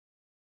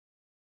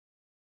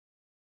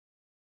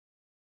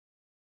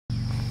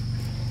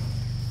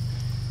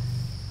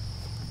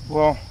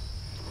Well,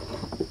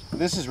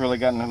 this has really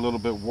gotten a little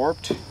bit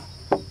warped,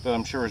 but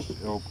I'm sure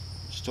it'll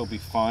still be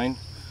fine.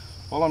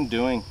 All I'm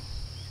doing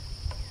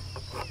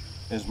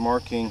is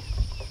marking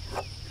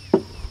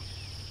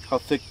how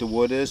thick the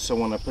wood is, so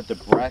when I put the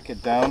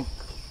bracket down,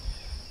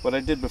 what I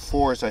did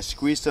before is I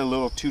squeezed it a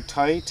little too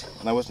tight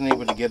and I wasn't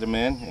able to get them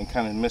in and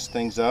kind of messed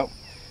things up.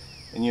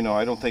 And you know,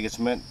 I don't think it's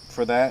meant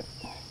for that.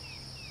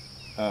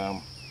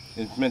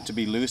 It's meant to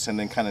be loose and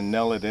then kind of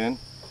nail it in.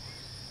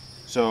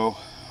 So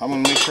I'm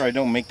going to make sure I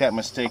don't make that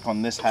mistake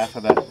on this half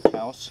of that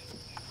house.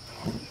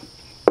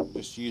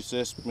 Just use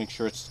this, make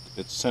sure it's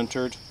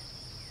centered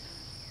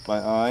by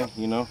eye,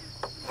 you know.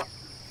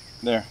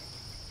 There.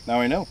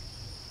 Now I know.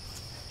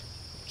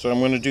 So I'm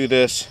going to do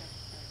this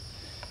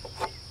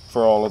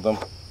for all of them.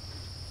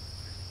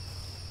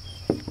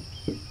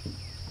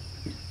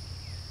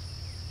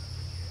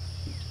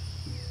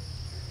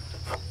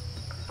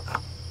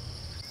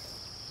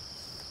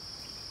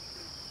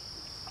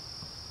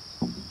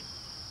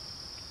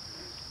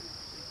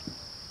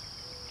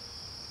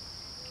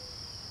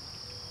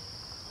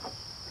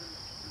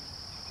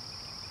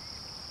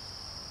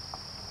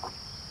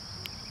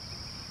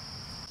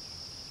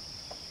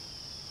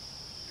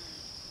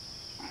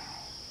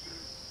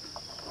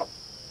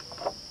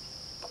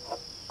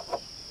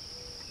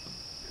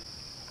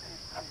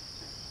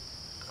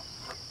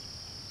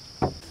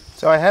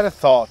 So I had a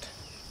thought,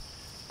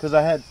 because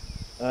I had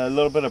a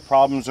little bit of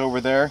problems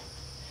over there.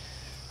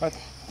 I'm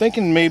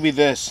thinking maybe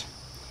this,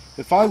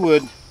 if I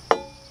would,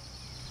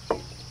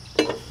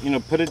 you know,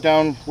 put it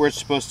down where it's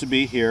supposed to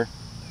be here,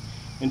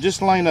 and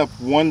just line up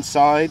one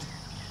side,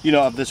 you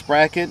know, of this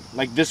bracket,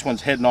 like this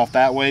one's heading off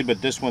that way,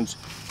 but this one's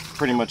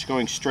pretty much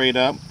going straight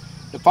up.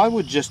 If I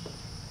would just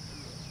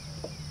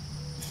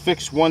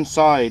fix one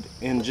side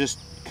and just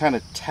kind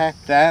of tack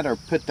that or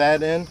put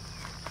that in,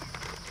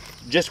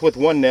 just with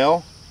one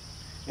nail,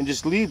 and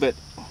just leave it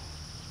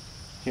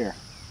here.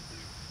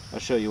 I'll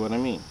show you what I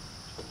mean.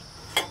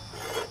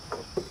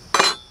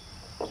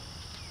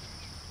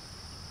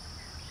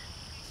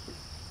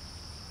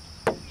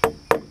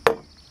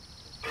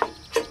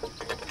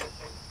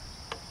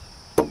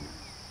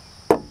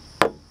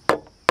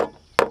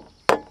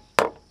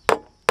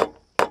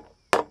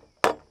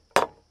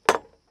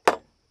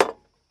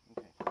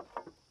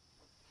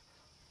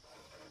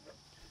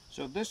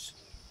 So this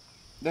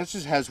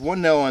just has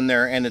one nail on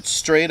there and it's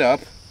straight up.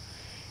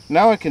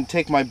 Now I can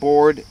take my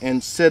board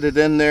and set it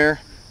in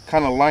there,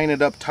 kind of line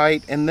it up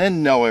tight, and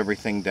then nail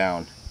everything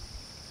down.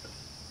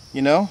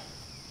 You know?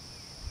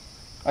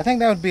 I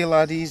think that would be a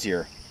lot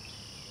easier.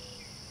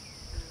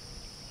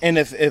 And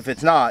if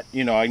it's not,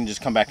 you know, I can just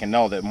come back and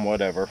nail it and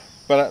whatever.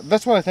 But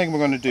that's what I think we're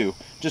going to do.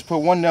 Just put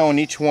one nail in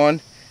each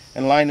one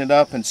and line it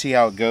up and see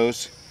how it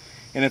goes.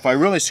 And if I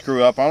really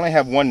screw up, I only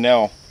have one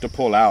nail to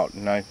pull out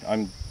and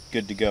I'm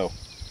good to go.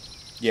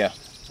 Yeah,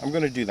 I'm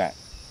going to do that.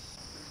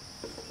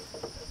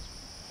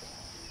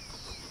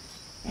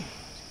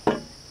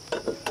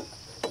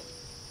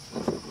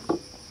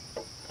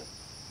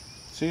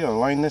 See, I'll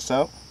line this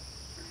up.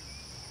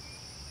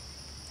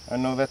 I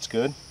know that's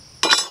good.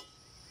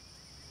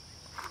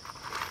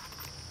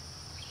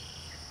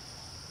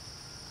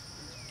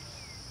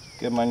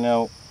 Get my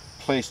nail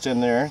placed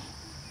in there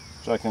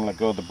so I can let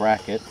go of the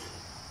bracket.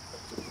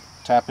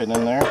 Tap it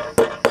in there.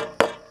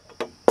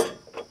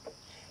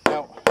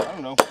 Now, I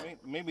don't know,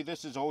 maybe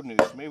this is old news.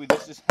 Maybe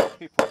this is how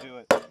people do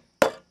it.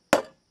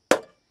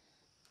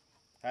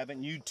 I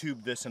haven't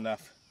YouTubed this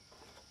enough.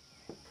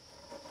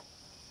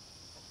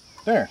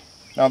 There.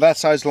 Now that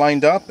side's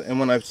lined up, and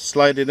when I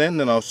slide it in,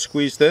 then I'll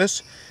squeeze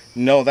this,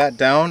 nail that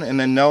down, and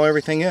then nail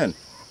everything in.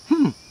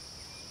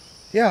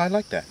 Yeah, I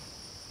like that.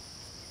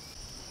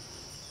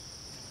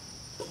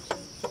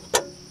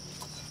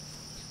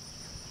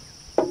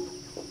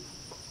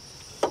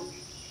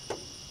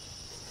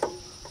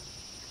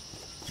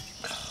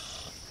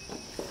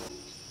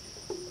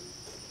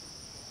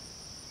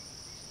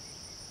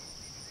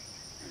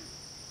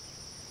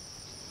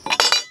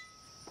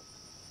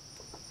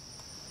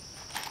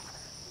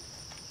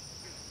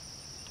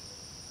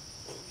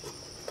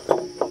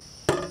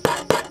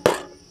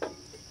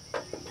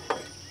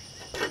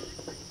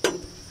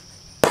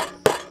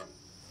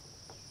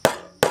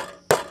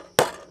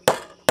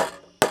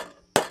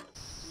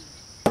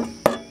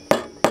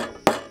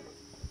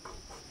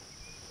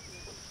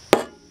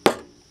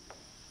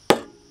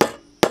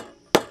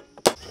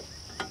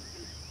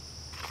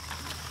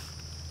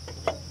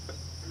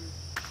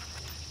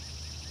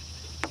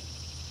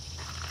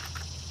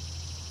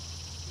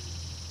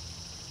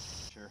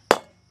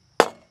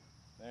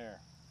 There.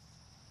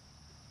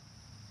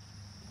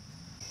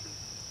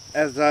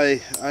 As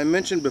I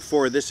mentioned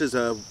before, this is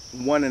a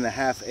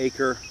 1.5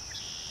 acre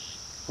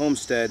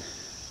homestead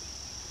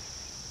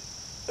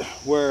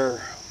where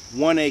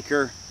 1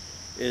 acre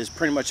is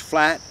pretty much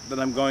flat that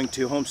I'm going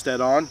to homestead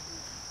on,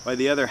 while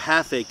the other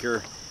 ½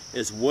 acre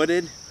is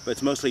wooded, but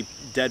it's mostly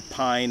dead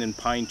pine and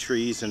pine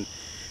trees, and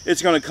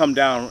it's going to come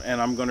down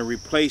and I'm going to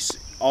replace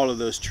all of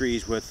those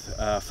trees with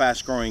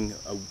fast growing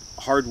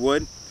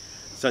hardwood,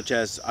 such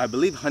as I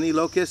believe honey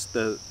locust,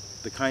 the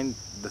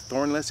the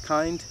thornless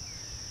kind,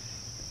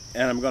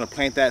 and I'm going to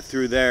plant that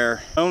through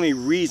there. The only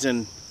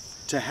reason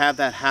to have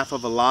that half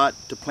of a lot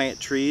to plant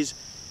trees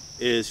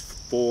is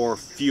for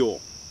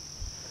fuel.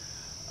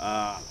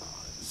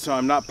 So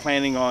I'm not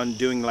planning on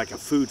doing like a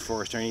food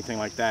forest or anything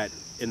like that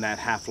in that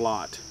half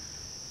lot.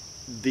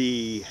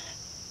 The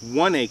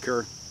 1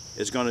 acre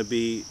is going to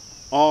be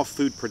all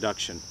food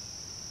production.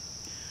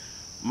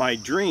 My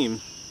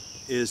dream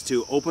is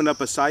to open up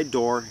a side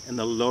door in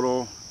the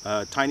little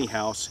tiny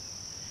house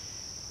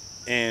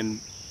and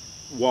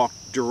walk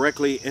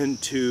directly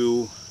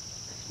into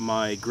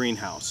my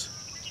greenhouse.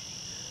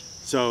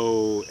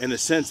 So in a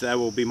sense, that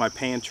will be my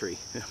pantry,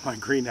 my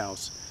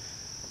greenhouse.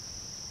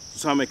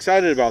 So I'm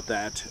excited about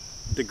that.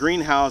 The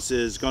greenhouse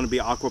is going to be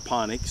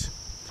aquaponics,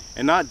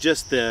 and not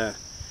just the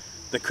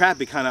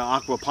crappy kind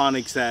of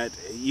aquaponics that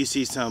you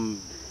see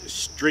some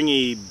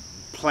stringy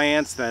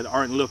plants that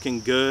aren't looking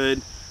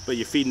good, but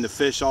you're feeding the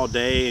fish all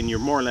day and you're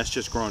more or less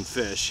just growing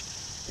fish.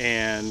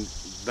 And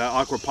the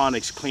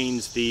aquaponics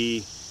cleans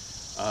the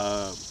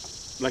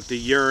like the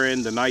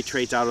urine, the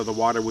nitrates out of the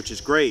water, which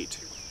is great.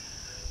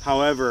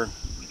 However,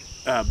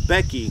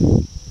 Becky,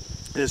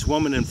 this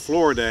woman in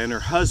Florida, and her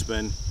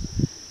husband,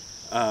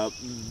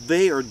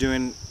 they are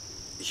doing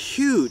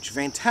huge,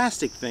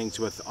 fantastic things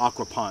with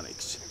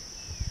aquaponics.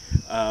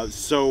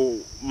 So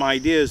my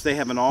idea is they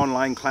have an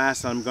online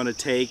class I'm going to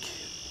take,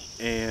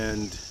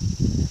 and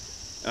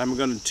I'm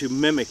going to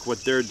mimic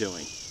what they're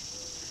doing.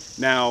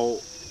 Now,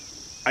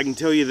 I can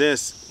tell you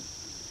this,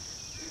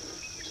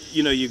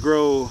 you know, you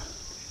grow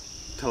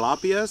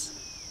tilapias,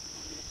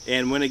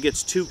 and when it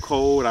gets too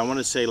cold, I want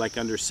to say like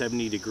under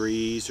 70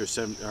 degrees or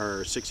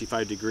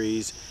 65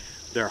 degrees,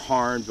 they're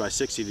harmed. By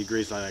 60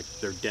 degrees, like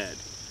they're dead.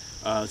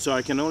 So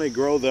I can only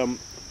grow them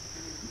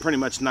pretty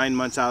much 9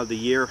 months out of the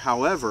year.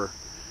 However,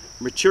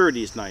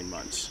 maturity is 9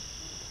 months.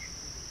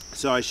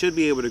 So I should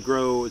be able to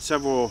grow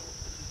several,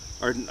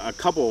 or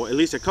at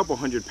least a couple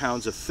 100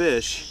 pounds of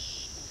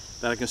fish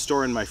that I can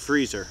store in my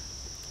freezer.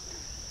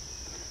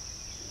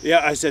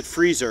 Yeah, I said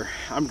freezer.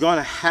 I'm going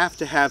to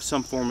have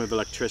some form of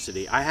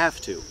electricity. I have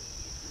to.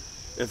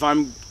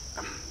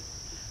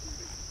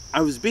 I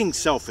was being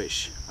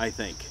selfish, I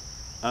think.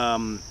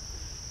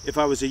 If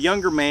I was a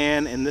younger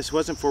man and this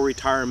wasn't for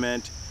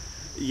retirement,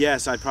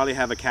 yes, I'd probably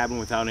have a cabin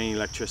without any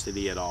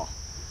electricity at all.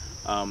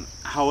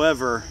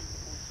 However,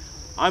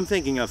 I'm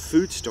thinking of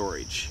food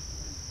storage,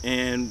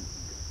 and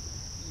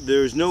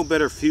there's no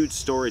better food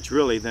storage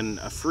really than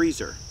a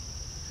freezer.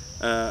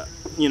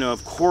 You know,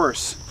 of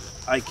course,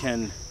 I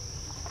can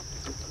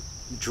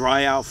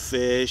dry out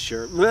fish,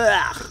 or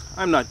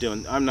I'm not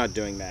doing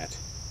that.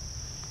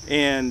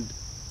 And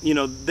you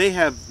know, they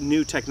have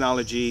new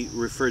technology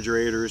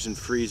refrigerators and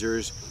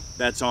freezers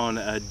that's on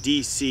a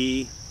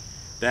DC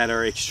that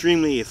are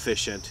extremely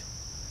efficient,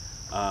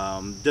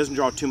 doesn't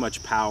draw too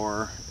much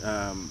power,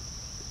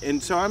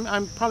 and so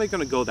I'm probably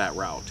going to go that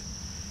route,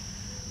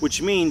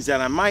 which means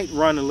that I might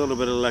run a little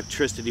bit of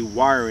electricity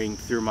wiring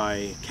through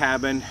my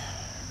cabin.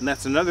 And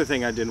that's another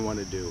thing I didn't want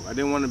to do. I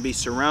didn't want to be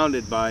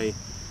surrounded by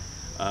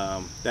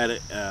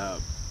that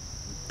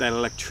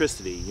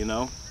electricity, you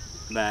know,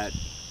 that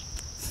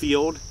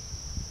field.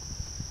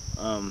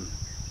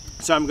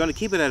 So I'm going to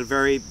keep it at a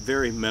very,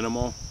 very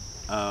minimal,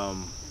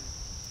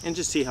 and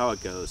just see how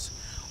it goes.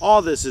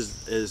 All this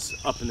is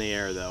up in the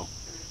air, though.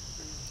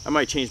 I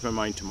might change my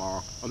mind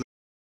tomorrow.